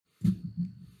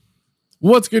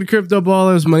What's good, crypto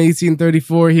ballers? Money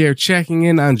 1834 here, checking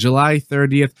in on July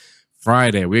 30th,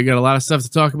 Friday. We got a lot of stuff to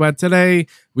talk about today.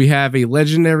 We have a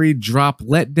legendary drop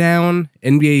letdown.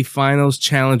 NBA Finals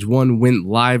Challenge 1 went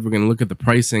live. We're going to look at the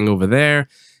pricing over there.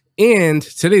 And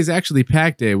today's actually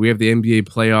pack day. We have the NBA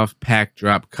playoff pack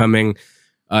drop coming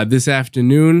this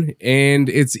afternoon. And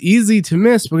it's easy to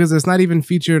miss because it's not even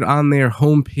featured on their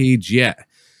homepage yet.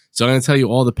 So I'm going to tell you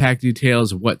all the pack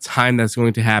details, what time that's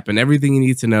going to happen, everything you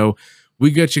need to know. We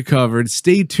got you covered.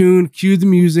 Stay tuned. Cue the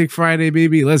music. Friday,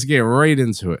 baby. Let's get right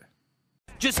into it.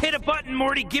 Just hit a button,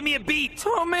 Morty. Give me a beat.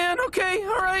 Oh, man. Okay.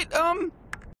 All right.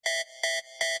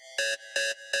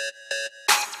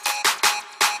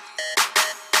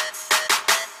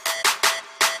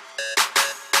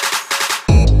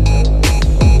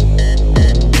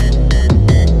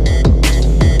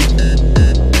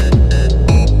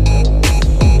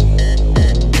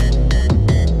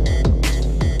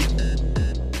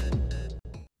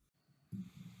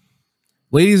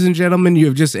 Ladies and gentlemen, you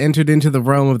have just entered into the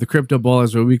realm of the Crypto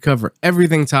Ballers, where we cover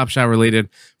everything Top Shot related,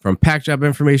 from pack drop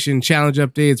information, challenge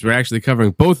updates. We're actually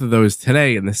covering both of those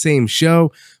today in the same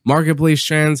show. Marketplace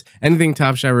trends, anything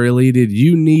Top Shot related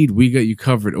you need, we got you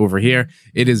covered over here.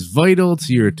 It is vital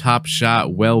to your Top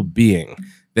Shot well-being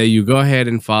that you go ahead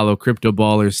and follow Crypto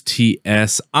Ballers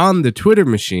TS on the Twitter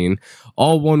machine.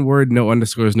 All one word, no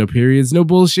underscores, no periods, no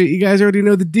bullshit. You guys already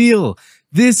know the deal.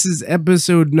 This is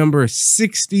episode number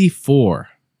 64.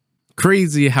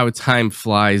 Crazy how time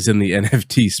flies in the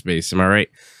NFT space, am I right?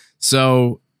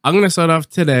 So I'm going to start off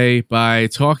today by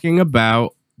talking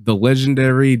about the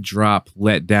legendary drop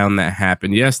letdown that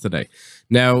happened yesterday.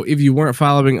 Now, if you weren't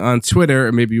following on Twitter,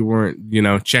 or maybe you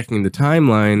weren't, checking the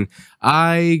timeline,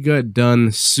 I got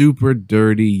done super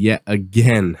dirty yet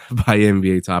again by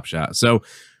NBA Top Shot. So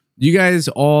you guys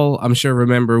all, I'm sure,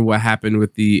 remember what happened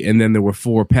with and then there were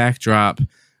 4 pack drop.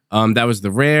 That was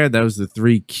the rare, that was the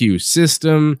 3Q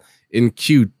system. In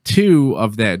Q2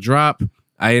 of that drop,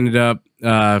 I ended up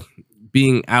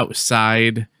being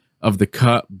outside of the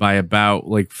cut by about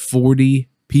like 40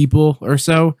 people or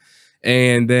so.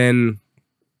 And then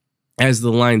as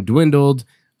the line dwindled,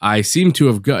 I seem to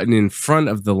have gotten in front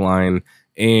of the line.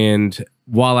 And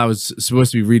while I was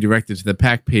supposed to be redirected to the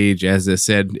pack page, as I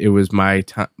said, it was my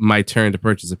turn to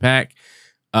purchase a pack.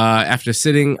 After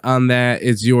sitting on that,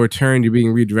 it's your turn, you're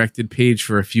being redirected page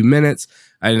for a few minutes.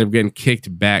 I ended up getting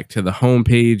kicked back to the home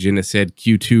page, and it said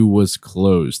Q2 was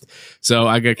closed. So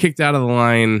I got kicked out of the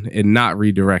line and not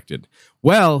redirected.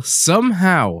 Well,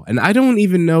 somehow, and I don't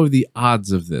even know the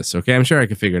odds of this, okay? I'm sure I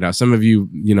could figure it out. Some of you,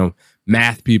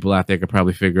 math people out there could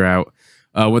probably figure out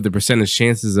what the percentage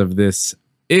chances of this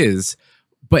is,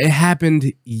 but it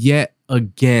happened yet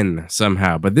again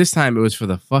somehow. But this time it was for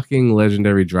the fucking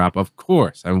legendary drop, of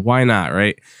course. And why not,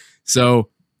 right? So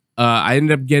I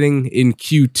ended up getting in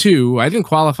Q2. I didn't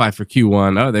qualify for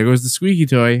Q1. Oh, there goes the squeaky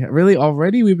toy. Really?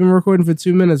 Already? We've been recording for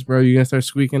 2 minutes, bro. You gonna start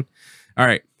squeaking? All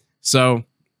right. So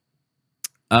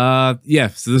so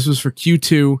this was for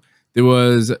Q2. There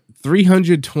was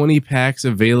 320 packs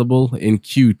available in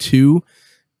Q2.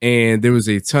 And there was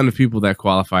a ton of people that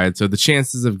qualified. So the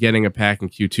chances of getting a pack in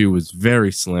Q2 was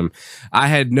very slim. I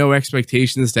had no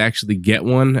expectations to actually get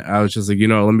one. I was just like,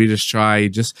 let me just try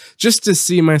just to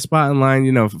see my spot in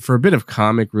line, for a bit of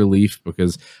comic relief,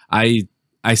 because I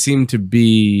seem to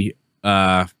be,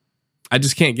 I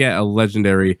just can't get a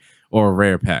legendary or a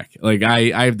rare pack. Like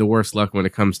I have the worst luck when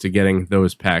it comes to getting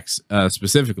those packs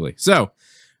specifically. So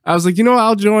I was like,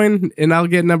 I'll join and I'll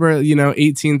get number,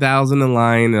 18,000 in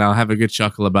line, and I'll have a good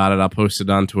chuckle about it. I'll post it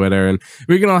on Twitter and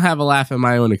we can all have a laugh at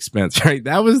my own expense, right?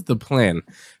 That was the plan.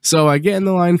 So I get in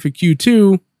the line for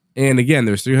Q2, and again,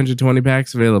 there's 320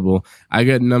 packs available. I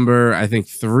got number, I think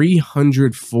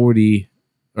 340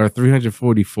 or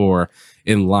 344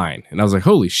 in line. And I was like,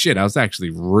 holy shit, I was actually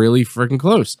really freaking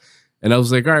close. And I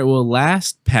was like, all right, well,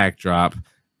 last pack drop,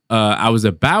 I was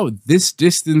about this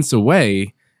distance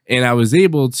away. And I was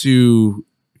able to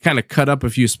kind of cut up a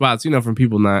few spots, from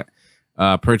people not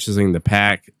purchasing the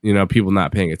pack, people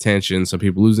not paying attention, some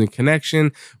people losing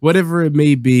connection, whatever it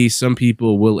may be. Some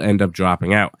people will end up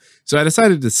dropping out. So I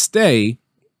decided to stay,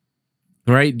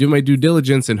 right, do my due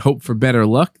diligence and hope for better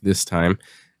luck this time.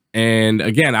 And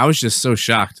again, I was just so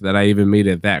shocked that I even made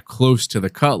it that close to the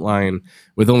cut line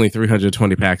with only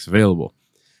 320 packs available.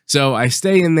 So I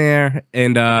stay in there,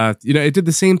 and, it did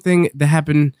the same thing that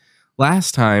happened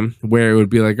last time, where it would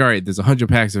be like, all right, there's 100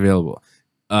 packs available.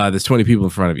 There's 20 people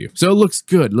in front of you. So it looks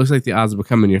good. It looks like the odds will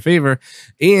come in your favor.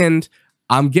 And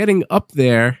I'm getting up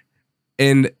there,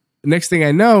 and next thing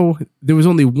I know, there was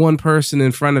only one person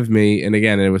in front of me. And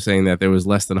again, it was saying that there was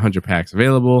less than 100 packs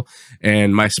available.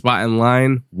 And my spot in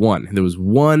line, one. There was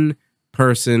one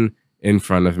person in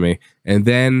front of me. And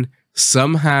then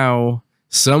somehow,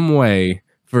 some way,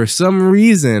 for some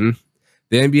reason,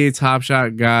 the NBA Top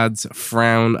Shot gods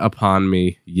frown upon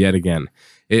me yet again.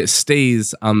 It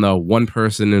stays on the one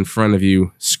person in front of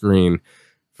you screen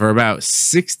for about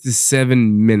 6 to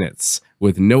 7 minutes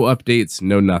with no updates,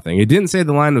 no nothing. It didn't say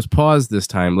the line was paused this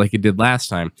time like it did last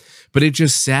time, but it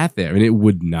just sat there and it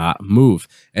would not move.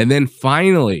 And then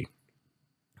finally,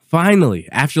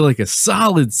 after like a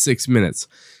solid 6 minutes,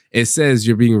 it says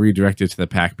you're being redirected to the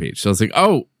pack page. So it's like,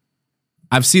 oh,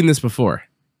 I've seen this before.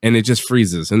 And it just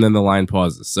freezes, and then the line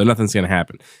pauses. So nothing's going to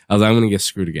happen. I was like, I'm going to get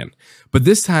screwed again. But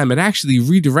this time, it actually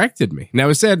redirected me. Now,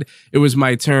 it said it was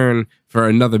my turn for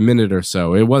another minute or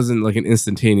so. It wasn't like an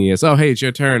instantaneous, oh, hey, it's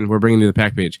your turn. We're bringing you to the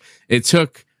pack page. It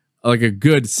took like a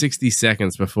good 60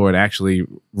 seconds before it actually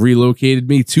relocated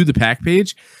me to the pack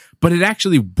page. But it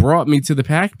actually brought me to the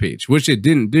pack page, which it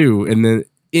didn't do. And then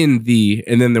and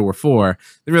then there were 4.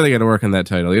 They really got to work on that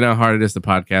title. You know how hard it is to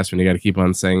podcast when you got to keep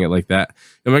on saying it like that.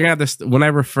 Am I gonna have to, when I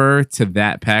refer to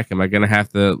that pack, am I gonna have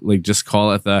to like just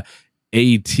call it the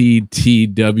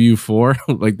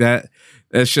ATTW4 like that?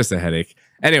 That's just a headache.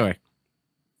 Anyway,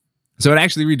 so it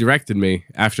actually redirected me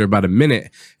after about a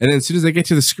minute, and then as soon as I get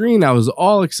to the screen, I was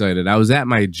all excited. I was at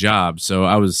my job, so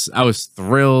I was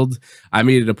thrilled. I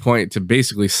made it a point to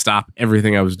basically stop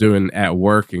everything I was doing at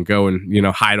work and go and, you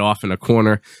know, hide off in a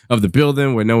corner of the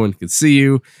building where no one could see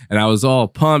you. And I was all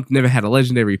pumped. Never had a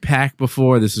legendary pack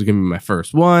before. This was gonna be my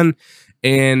first one.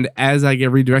 And as I get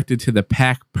redirected to the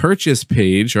pack purchase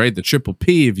page, right, the triple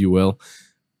P, if you will,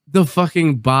 the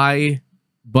fucking buy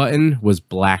button was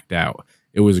blacked out.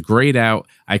 It was grayed out.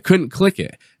 I couldn't click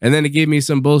it. And then it gave me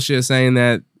some bullshit saying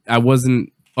that I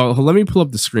wasn't. Oh, let me pull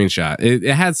up the screenshot. It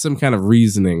had some kind of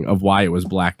reasoning of why it was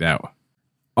blacked out.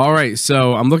 All right,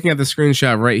 so I'm looking at the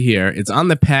screenshot right here. It's on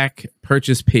the pack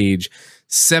purchase page.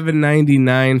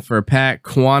 $7.99 for a pack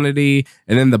quantity,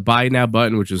 and then the buy now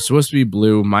button, which was supposed to be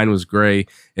blue. Mine was gray,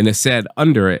 and it said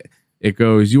under it, it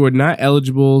goes, you are not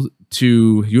eligible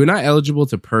to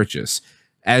purchase,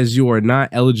 as you are not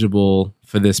eligible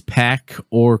for this pack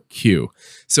or queue.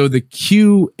 So the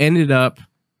queue ended up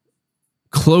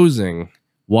closing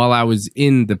while I was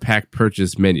in the pack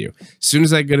purchase menu. As soon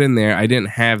as I got in there, I didn't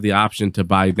have the option to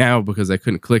buy now because I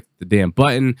couldn't click the damn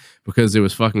button because it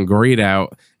was fucking grayed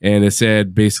out. And it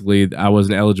said basically I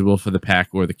wasn't eligible for the pack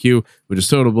or the queue, which is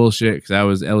total bullshit because I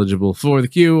was eligible for the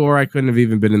queue, or I couldn't have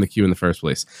even been in the queue in the first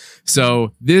place.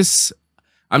 So this,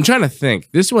 I'm trying to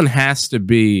think, this one has to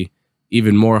be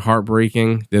even more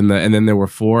heartbreaking than the and then there were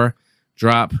 4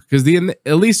 drop, because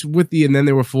at least with the and then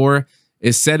there were 4,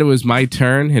 it said it was my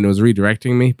turn and it was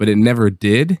redirecting me, but it never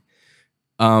did.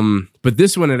 But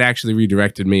this one, it actually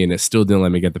redirected me and it still didn't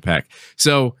let me get the pack.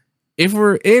 So if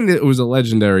we're in, it was a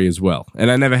legendary as well,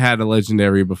 and I never had a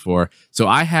legendary before, so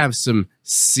I have some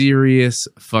serious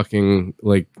fucking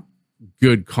like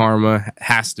good karma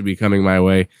has to be coming my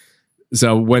way.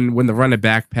 So when the run of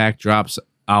backpack drops,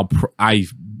 I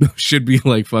should be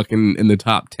like fucking in the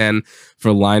top 10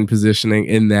 for line positioning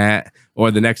in that, or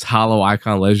the next Hollow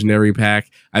Icon Legendary pack.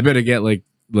 I better get like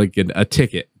a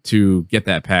ticket to get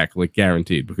that pack, like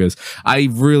guaranteed, because I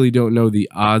really don't know the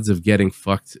odds of getting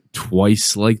fucked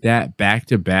twice like that back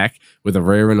to back with a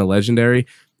rare and a legendary.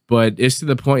 But it's to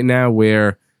the point now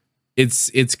where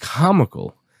it's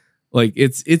comical, like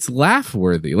it's laugh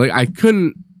worthy. Like I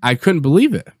couldn't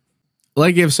believe it.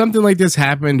 Like if something like this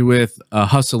happened with a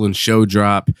Hustle and Show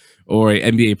drop or a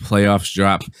NBA playoffs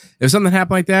drop, if something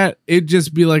happened like that, it'd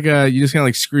just be like you just kind of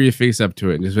like screw your face up to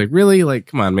it and just like, really? Like,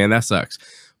 come on, man, that sucks.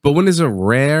 But when there's a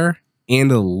rare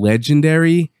and a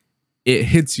legendary, it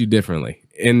hits you differently.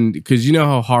 And because you know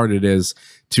how hard it is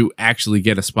to actually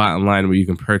get a spot in line where you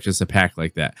can purchase a pack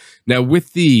like that. Now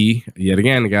with the, yet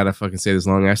again, I gotta fucking say this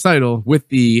long ass title, with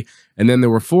the, and then there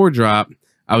were 4 drop,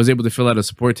 I was able to fill out a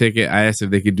support ticket. I asked if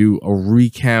they could do a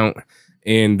recount,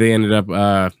 and they ended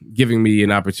up giving me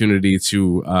an opportunity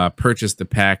to purchase the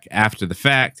pack after the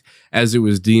fact, as it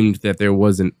was deemed that there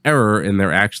was an error and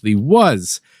there actually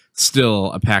was still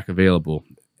a pack available,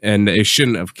 and it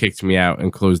shouldn't have kicked me out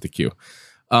and closed the queue.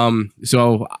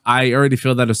 So I already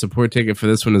filled out a support ticket for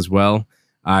this one as well.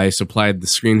 I supplied the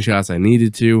screenshots I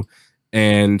needed to,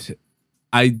 and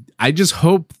I just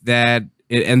hope that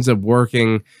it ends up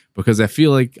working, because I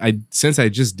feel like since I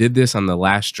just did this on the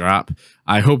last drop,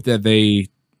 I hope that they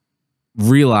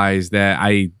realize that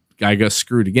I got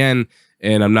screwed again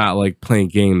and I'm not like playing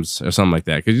games or something like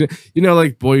that. Because, you know,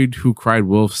 like Boy Who Cried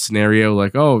Wolf scenario,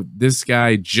 like, oh, this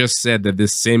guy just said that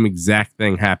this same exact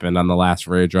thing happened on the last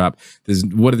rare drop.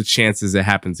 What are the chances it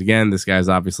happens again? This guy's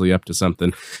obviously up to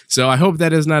something. So I hope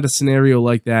that is not a scenario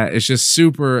like that. It's just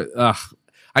super,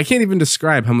 I can't even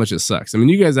describe how much it sucks. I mean,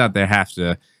 you guys out there have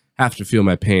to feel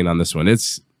my pain on this one.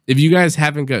 It's, if you guys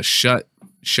haven't got shut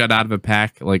out of a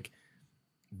pack, like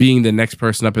being the next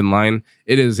person up in line,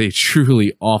 it is a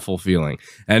truly awful feeling.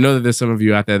 And I know that there's some of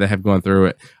you out there that have gone through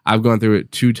it. I've gone through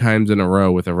it 2 times in a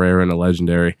row with a rare and a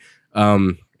legendary.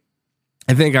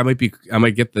 I think I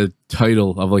might get the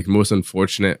title of like most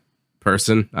unfortunate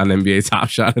person on NBA Top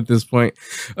Shot at this point.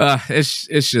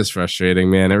 It's just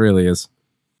frustrating, man. It really is.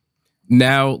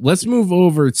 Now, let's move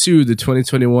over to the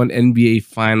 2021 NBA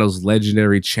Finals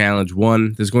Legendary Challenge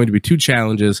 1. There's going to be 2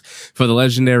 challenges for the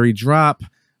Legendary Drop,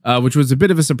 which was a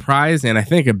bit of a surprise and I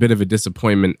think a bit of a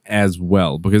disappointment as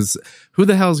well, because who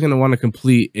the hell is going to want to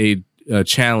complete a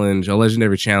challenge, a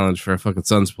Legendary Challenge for a fucking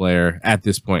Suns player at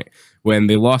this point when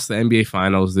they lost the NBA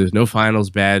Finals? There's no Finals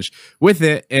badge with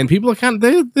it, and people are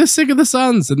they're sick of the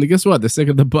Suns, and guess what? They're sick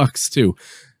of the Bucks too.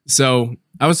 So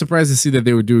I was surprised to see that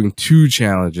they were doing 2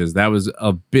 challenges. That was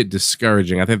a bit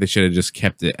discouraging. I think they should have just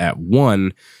kept it at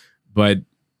 1, but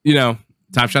you know,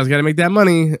 Top Shot's got to make that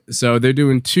money, so they're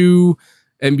doing 2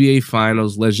 NBA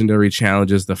Finals Legendary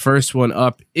Challenges. The first one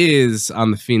up is on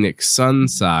the Phoenix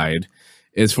Suns side.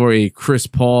 It's for a Chris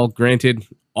Paul. Granted,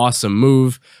 awesome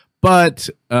move, but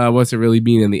what's it really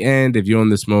mean in the end? If you own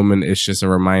this moment, it's just a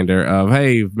reminder of,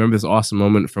 hey, remember this awesome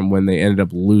moment from when they ended up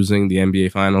losing the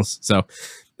NBA Finals? So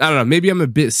I don't know. Maybe I'm a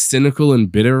bit cynical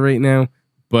and bitter right now,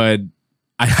 but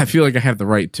I feel like I have the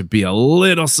right to be a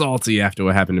little salty after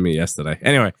what happened to me yesterday.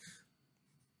 Anyway,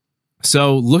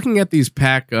 so looking at these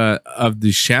pack of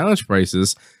these challenge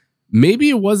prices, maybe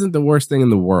it wasn't the worst thing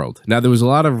in the world. Now, there was a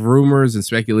lot of rumors and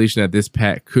speculation that this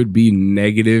pack could be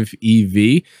negative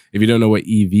EV. If you don't know what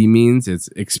EV means, it's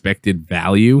expected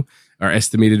value or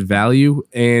estimated value.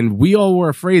 And we all were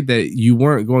afraid that you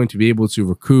weren't going to be able to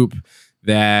recoup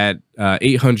that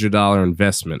 $800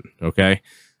 investment, okay?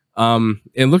 And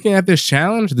looking at this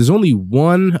challenge, there's only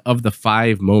one of the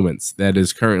 5 moments that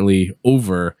is currently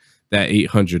over that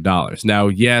 $800. Now,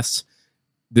 yes,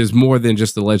 there's more than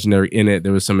just the legendary in it.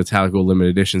 There was some metallic gold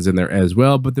limited editions in there as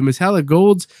well, but the metallic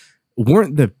golds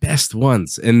weren't the best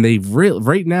ones. And they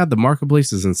right now the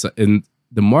marketplace is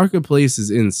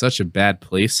in such a bad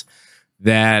place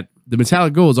that the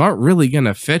metallic golds aren't really going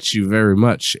to fetch you very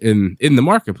much in the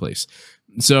marketplace.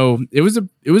 So it was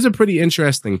a pretty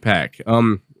interesting pack.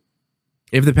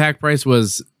 If the pack price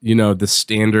was, you know, the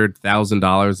standard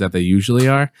 $1,000 that they usually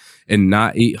are and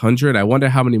not $800, I wonder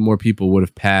how many more people would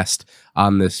have passed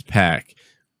on this pack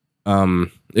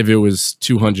if it was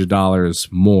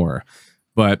 $200 more.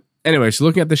 But anyway, so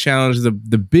looking at the challenge, the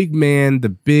big man, the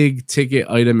big ticket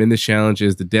item in the challenge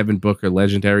is the Devin Booker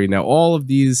Legendary. Now, all of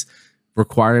these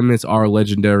requirements are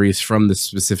legendaries from the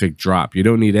specific drop. You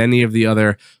don't need any of the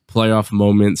other playoff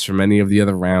moments from any of the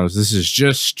other rounds. This is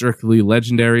just strictly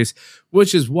legendaries,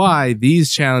 which is why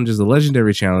these challenges, the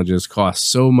legendary challenges, cost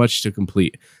so much to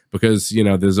complete, because, you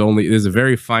know, there's a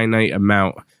very finite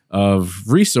amount of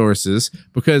resources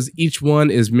because each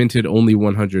one is minted only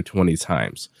 120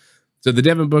 times. So the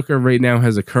Devin Booker right now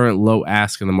has a current low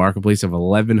ask in the marketplace of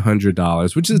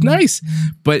 $1,100, which is nice.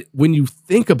 But when you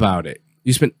think about it,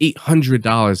 you spent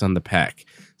 $800 on the pack.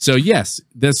 So yes,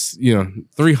 that's, you know,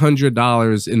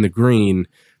 $300 in the green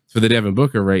for the Devin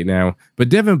Booker right now. But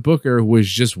Devin Booker was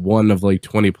just one of like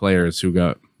 20 players who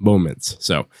got moments.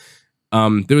 So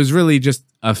there was really just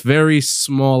a very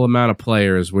small amount of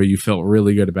players where you felt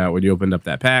really good about when you opened up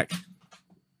that pack.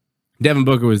 Devin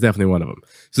Booker was definitely one of them.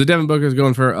 So Devin Booker is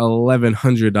going for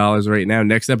 $1,100 right now.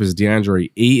 Next up is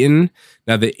DeAndre Ayton.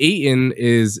 Now the Ayton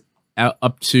is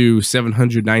up to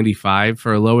 $795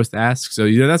 for a lowest ask. So,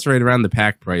 you know, that's right around the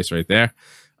pack price right there.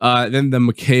 Then the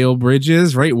Mikal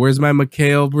Bridges, right? Where's my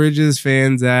Mikal Bridges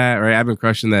fans at? Right, I've been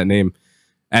crushing that name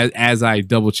as I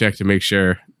double check to make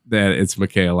sure that it's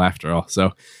Mikal after all.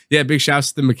 So, yeah, big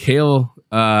shouts to the Mikal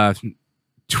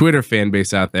Twitter fan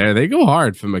base out there. They go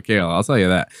hard for Mikal, I'll tell you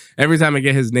that. Every time I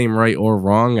get his name right or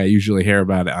wrong, I usually hear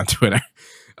about it on Twitter.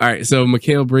 All right, so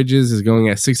Mikal Bridges is going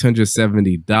at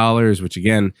 $670, which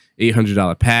again,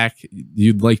 $800 pack.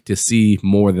 You'd like to see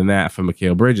more than that from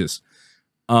Mikal Bridges.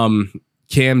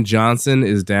 Cam Johnson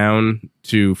is down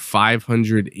to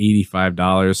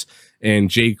 $585, and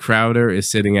Jay Crowder is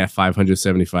sitting at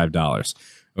 $575.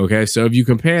 Okay, so if you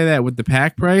compare that with the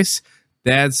pack price,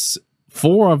 that's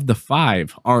 4 of the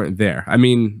 5 aren't there. I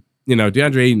mean, you know,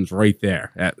 DeAndre Ayton's right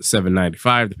there at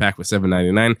 $795. The pack was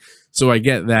 $799. So I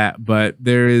get that, but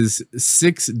there is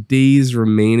 6 days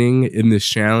remaining in this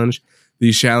challenge.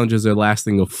 These challenges are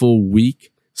lasting a full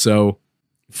week. So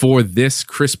for this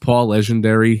Chris Paul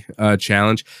Legendary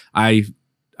challenge, I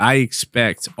I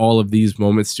expect all of these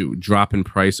moments to drop in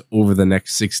price over the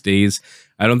next 6 days.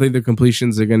 I don't think the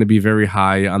completions are going to be very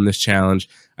high on this challenge.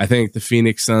 I think the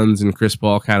Phoenix Suns and Chris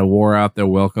Paul kind of wore out their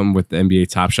welcome with the NBA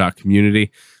Top Shot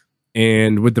community.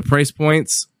 And with the price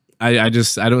points, I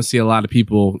don't see a lot of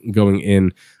people going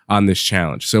in on this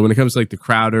challenge. So when it comes to like the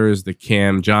Crowders, the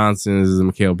Cam Johnsons, the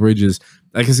Mikal Bridges,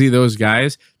 I can see those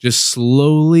guys just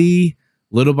slowly,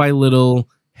 little by little,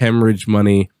 hemorrhage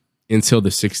money until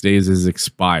the 6 days is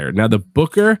expired. Now the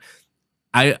Booker,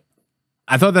 I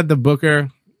thought that the Booker,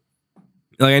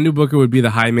 like I knew Booker would be the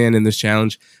high man in this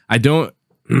challenge. I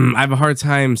have a hard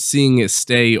time seeing it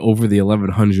stay over the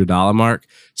 $1,100 mark,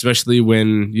 especially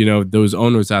when, you know, those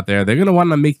owners out there, they're going to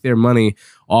want to make their money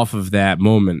off of that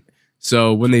moment.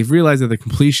 So when they realize that the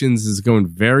completions is going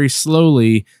very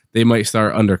slowly, they might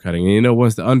start undercutting. And, you know,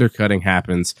 once the undercutting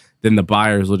happens, then the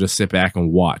buyers will just sit back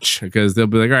and watch, because they'll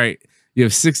be like, all right, you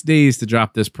have 6 days to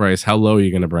drop this price. How low are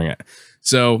you going to bring it?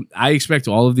 So I expect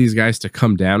all of these guys to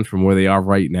come down from where they are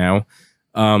right now.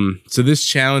 So this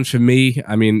challenge for me,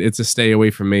 I mean, it's a stay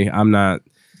away from me. I'm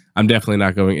definitely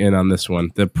not going in on this one.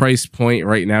 The price point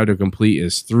right now to complete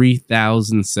is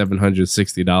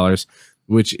 $3,760,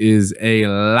 which is a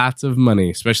lot of money,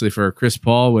 especially for Chris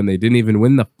Paul when they didn't even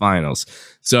win the finals.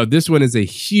 So this one is a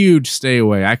huge stay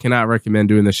away. I cannot recommend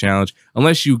doing this challenge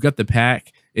unless you got the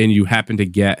pack and you happen to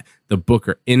get the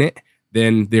Booker in it.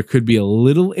 Then there could be a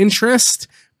little interest,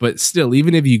 but still,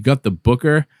 even if you got the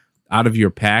Booker out of your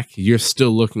pack, you're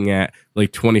still looking at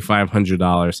like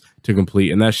 $2,500 to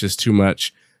complete, and that's just too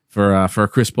much for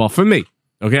Chris Paul for me.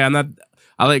 Okay, I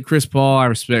like Chris Paul, I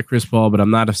respect Chris Paul, but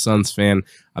I'm not a Suns fan.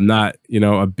 I'm not, you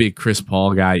know, a big Chris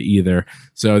Paul guy either.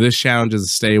 So this challenge is a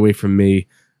stay away from me.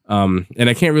 And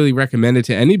I can't really recommend it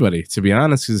to anybody, to be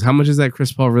honest, because how much is that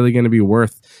Chris Paul really going to be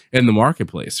worth in the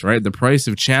marketplace, right? The price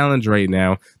of challenge right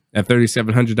now at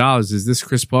 $3,700. Is this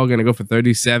Chris Paul going to go for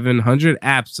 $3,700?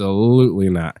 Absolutely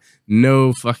not.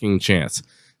 No fucking chance.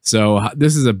 So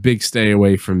this is a big stay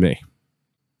away from me.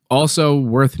 Also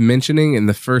worth mentioning, in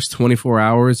the first 24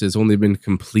 hours, has only been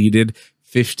completed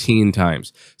 15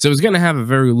 times. So it's going to have a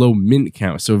very low mint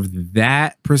count. So if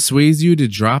that persuades you to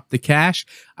drop the cash,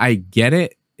 I get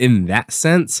it in that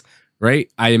sense,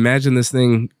 right? I imagine this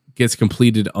thing gets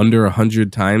completed under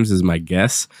 100 times is my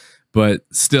guess. But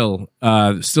still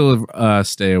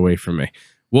stay away from me.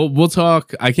 We'll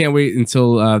talk. I can't wait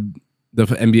until the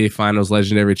NBA Finals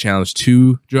Legendary Challenge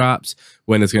 2 drops,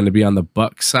 when it's going to be on the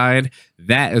Bucks side.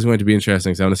 That is going to be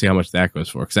interesting, so I want to see how much that goes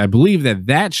for, because I believe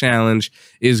that challenge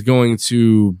is going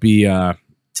to be a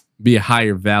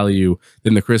higher value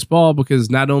than the Chris Paul, because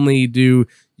not only do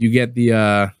you get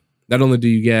the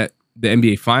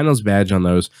NBA Finals badge on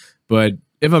those, but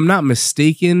if I'm not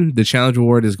mistaken, the challenge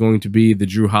award is going to be the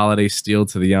Drew Holiday steal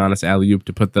to the Giannis alley-oop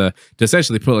to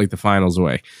essentially put like the finals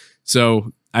away.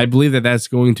 So I believe that that's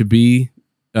going to be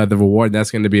the reward. That's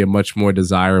going to be a much more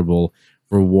desirable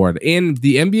reward. And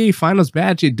the NBA Finals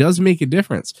badge, it does make a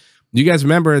difference. You guys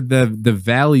remember the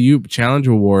Valley-oop challenge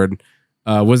award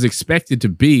was expected to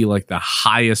be like the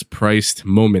highest priced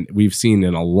moment we've seen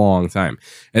in a long time.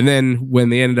 And then when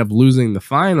they ended up losing the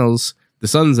finals, the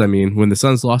Suns, when the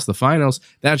Suns lost the finals,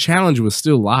 that challenge was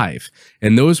still live.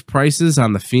 And those prices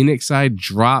on the Phoenix side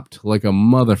dropped like a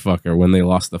motherfucker when they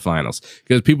lost the finals,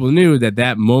 because people knew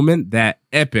that moment, that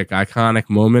epic, iconic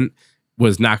moment,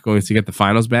 was not going to get the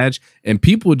finals badge. And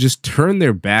people just turned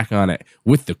their back on it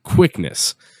with the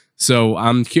quickness. So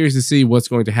I'm curious to see what's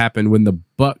going to happen when the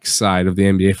Bucks side of the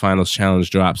NBA Finals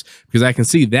challenge drops, because I can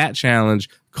see that challenge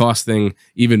costing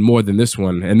even more than this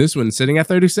one. And this one's sitting at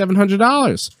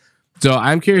 $3,700. So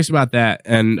I'm curious about that.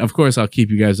 And of course, I'll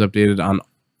keep you guys updated on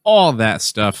all that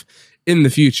stuff in the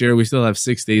future. We still have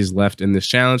 6 days left in this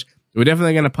challenge. We're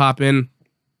definitely going to pop in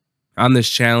on this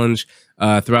challenge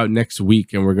throughout next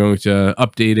week, and we're going to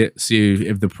update it, see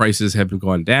if the prices have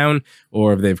gone down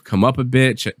or if they've come up a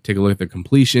bit, take a look at the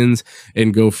completions,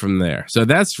 and go from there. So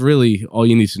that's really all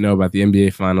you need to know about the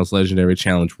NBA Finals Legendary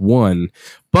Challenge 1.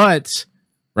 But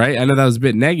right, I know that was a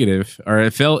bit negative, or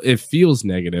it feels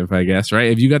negative, I guess, right?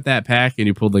 If you got that pack and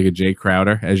you pulled like a Jay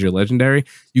Crowder as your legendary,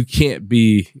 you can't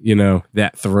be,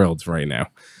 that thrilled right now.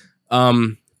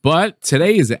 But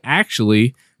today is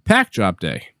actually pack drop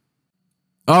day.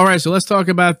 All right, so let's talk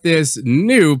about this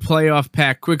new playoff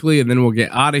pack quickly, and then we'll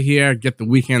get out of here, get the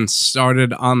weekend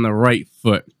started on the right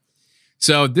foot.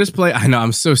 So I know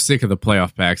I'm so sick of the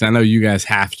playoff packs. I know you guys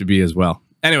have to be as well.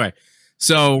 Anyway,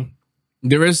 so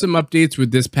there is some updates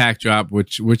with this pack drop,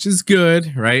 which is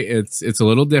good, right? It's a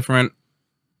little different.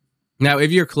 Now,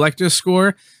 if your collector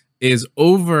score is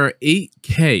over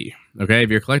 8K, okay,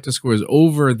 if your collector score is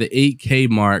over the 8K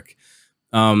mark,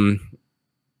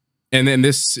 And then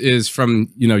this is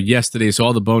from, yesterday, so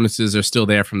all the bonuses are still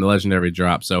there from the legendary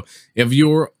drop. So if you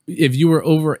were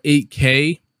over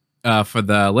 8K for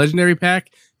the legendary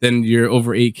pack, then you're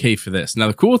over 8K for this. Now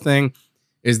the cool thing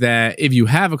is that if you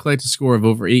have a collector score of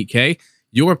over 8K,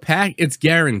 your pack, it's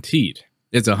guaranteed.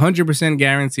 It's 100%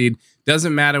 guaranteed.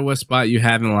 Doesn't matter what spot you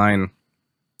have in line,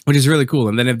 which is really cool.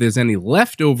 And then if there's any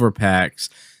leftover packs,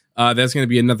 there's going to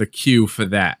be another queue for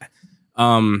that.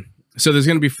 So there's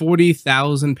going to be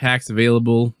 40,000 packs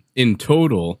available in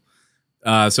total.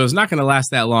 So it's not going to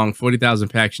last that long. 40,000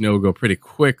 packs, will go pretty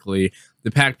quickly.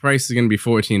 The pack price is going to be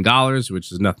 $14,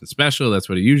 which is nothing special. That's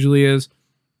what it usually is.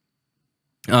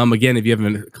 Again, if you have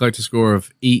a collector score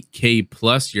of 8K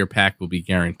plus, your pack will be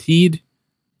guaranteed.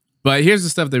 But here's the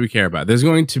stuff that we care about. There's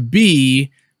going to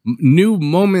be new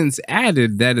moments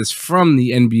added that is from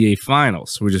the NBA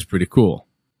Finals, which is pretty cool.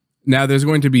 Now, there's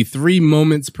going to be 3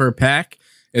 moments per pack.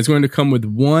 It's going to come with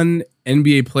 1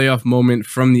 NBA playoff moment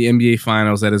from the NBA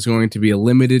Finals that is going to be a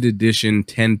limited edition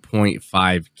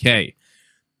 10.5K.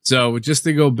 So just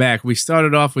to go back, we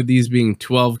started off with these being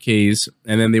 12Ks,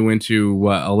 and then they went to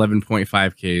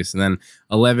 11.5Ks, and then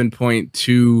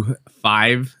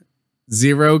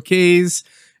 11.250Ks,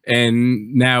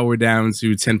 and now we're down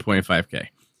to 10.5K.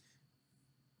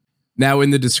 Now, in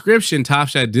the description, Top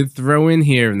Shot did throw in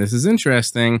here, and this is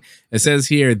interesting. It says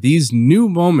here, these new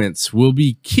moments will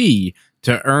be key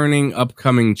to earning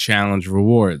upcoming challenge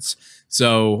rewards.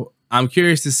 So I'm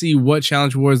curious to see what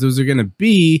challenge rewards those are going to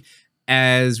be,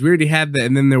 as we already had that,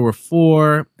 and then there were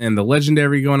 4 and the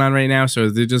legendary going on right now.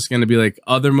 So they're just going to be like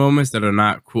other moments that are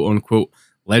not quote unquote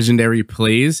legendary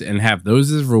plays, and have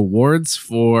those as rewards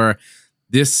for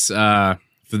this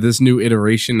new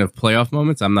iteration of playoff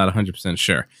moments. I'm not 100%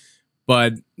 sure.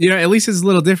 But, at least it's a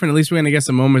little different. At least we're going to get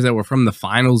some moments that were from the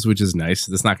finals, which is nice.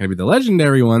 That's not going to be the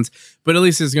legendary ones, but at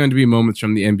least it's going to be moments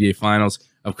from the NBA Finals.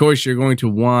 Of course, you're going to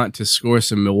want to score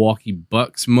some Milwaukee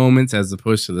Bucks moments as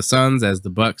opposed to the Suns, as the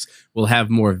Bucks will have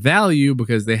more value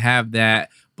because they have that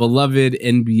beloved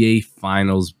NBA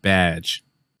Finals badge.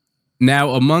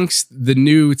 Now, amongst the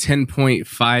new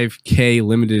 10.5K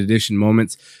limited edition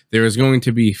moments, there is going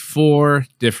to be 4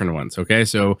 different ones, okay?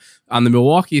 So on the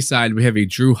Milwaukee side, we have a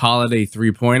Drew Holiday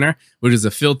 3-pointer, which is a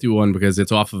filthy one because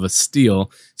it's off of a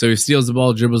steal. So he steals the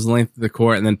ball, dribbles the length of the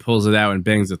court, and then pulls it out and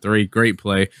bangs a 3. Great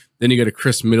play. Then you got a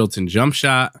Chris Middleton jump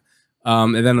shot.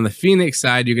 And then on the Phoenix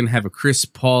side, you're going to have a Chris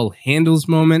Paul handles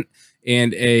moment.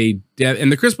 And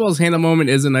the Chris Paul's handle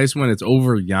moment is a nice one. It's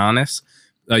over Giannis.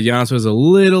 Giannis was a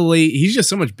little late. He's just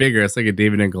so much bigger. It's like a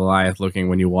David and Goliath looking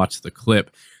when you watch the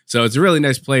clip. So it's a really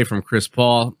nice play from Chris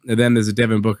Paul. And then there's a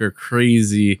Devin Booker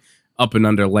crazy up and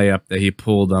under layup that he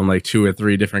pulled on like 2 or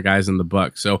 3 different guys in the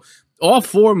Bucks. So all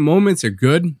 4 moments are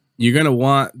good. You're going to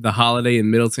want the Holiday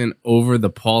and Middleton over the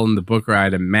Paul and the Booker.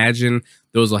 I'd imagine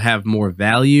those will have more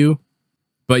value.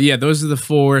 But yeah, those are the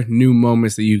 4 new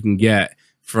moments that you can get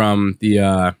from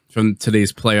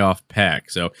today's playoff pack.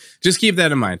 So just keep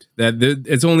that in mind, that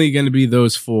it's only going to be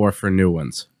those 4 for new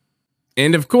ones.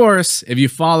 And of course, if you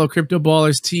follow Crypto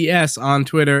Ballers TS on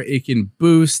Twitter, it can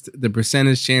boost the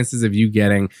percentage chances of you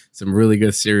getting some really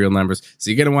good serial numbers. So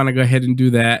you're going to want to go ahead and do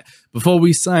that. Before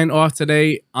we sign off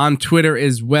today, on Twitter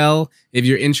as well, if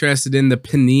you're interested in the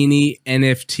Panini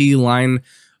NFT line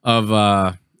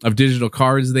of digital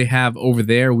cards they have over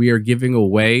there, we are giving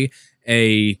away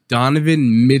a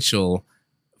Donovan Mitchell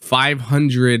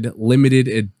 500 limited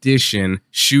edition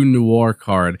Shoe Noir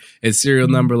card. It's serial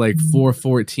number like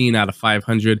 414 out of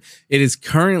 500. It is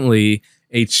currently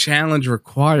a challenge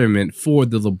requirement for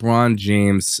the LeBron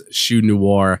James Shoe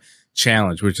Noir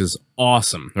challenge, which is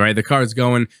awesome. All right, the card's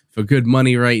going for good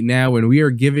money right now, and we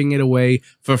are giving it away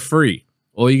for free.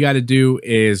 All you got to do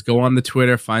is go on the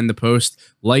Twitter, find the post,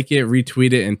 like it,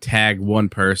 retweet it, and tag one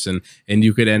person, and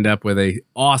you could end up with a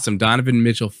awesome Donovan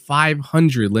Mitchell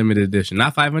 500 limited edition.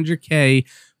 Not 500K,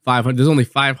 500. There's only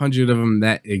 500 of them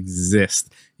that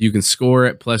exist. You can score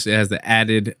it, plus it has the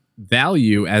added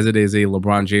value as it is a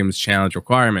LeBron James challenge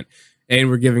requirement, and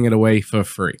we're giving it away for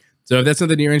free. So if that's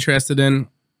something you're interested in,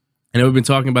 I know we've been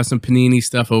talking about some Panini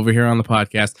stuff over here on the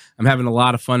podcast. I'm having a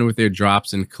lot of fun with their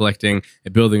drops and collecting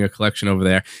and building a collection over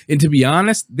there. And to be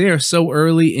honest, they are so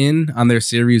early in on their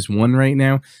Series 1 right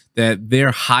now that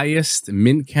their highest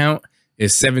mint count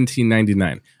is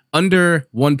 1799. Under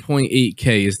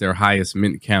 1.8K is their highest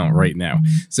mint count right now.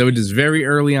 So it is very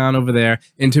early on over there.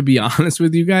 And to be honest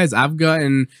with you guys, I've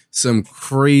gotten some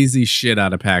crazy shit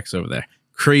out of packs over there.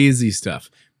 Crazy stuff.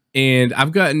 And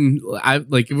I've gotten,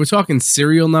 if we're talking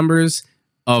serial numbers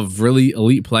of really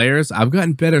elite players, I've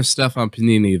gotten better stuff on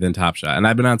Panini than Top Shot. And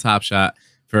I've been on Top Shot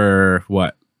for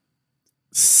what?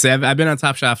 I've been on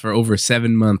Top Shot for over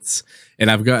 7 months, and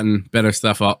I've gotten better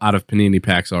stuff out of Panini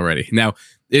packs already. Now,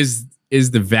 is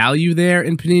the value there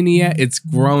in Panini yet? It's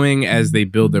growing as they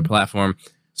build their platform.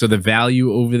 So the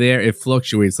value over there, it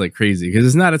fluctuates like crazy because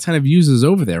there's not a ton of users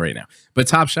over there right now. But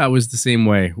Top Shot was the same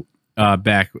way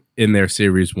back in their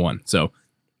Series 1. So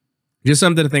just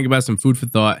something to think about, some food for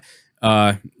thought.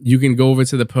 You can go over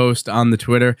to the post on the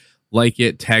Twitter, like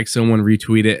it, tag someone,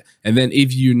 retweet it. And then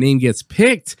if your name gets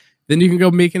picked, then you can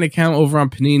go make an account over on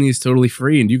Panini. It's totally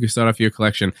free, and you can start off your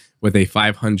collection with a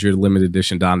 500 limited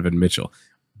edition Donovan Mitchell.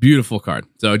 Beautiful card.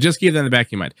 So just keep that in the back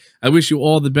of your mind. I wish you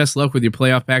all the best luck with your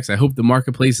playoff packs. I hope the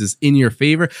marketplace is in your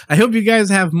favor. I hope you guys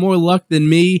have more luck than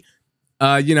me.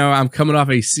 I'm coming off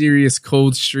a serious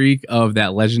cold streak of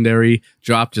that legendary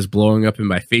drop just blowing up in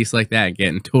my face like that and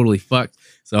getting totally fucked.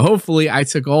 So hopefully I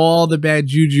took all the bad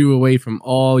juju away from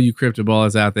all you crypto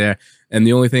ballers out there. And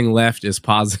the only thing left is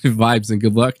positive vibes and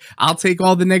good luck. I'll take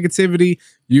all the negativity.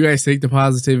 You guys take the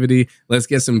positivity. Let's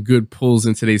get some good pulls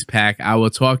in today's pack. I will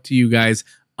talk to you guys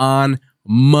on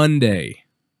Monday.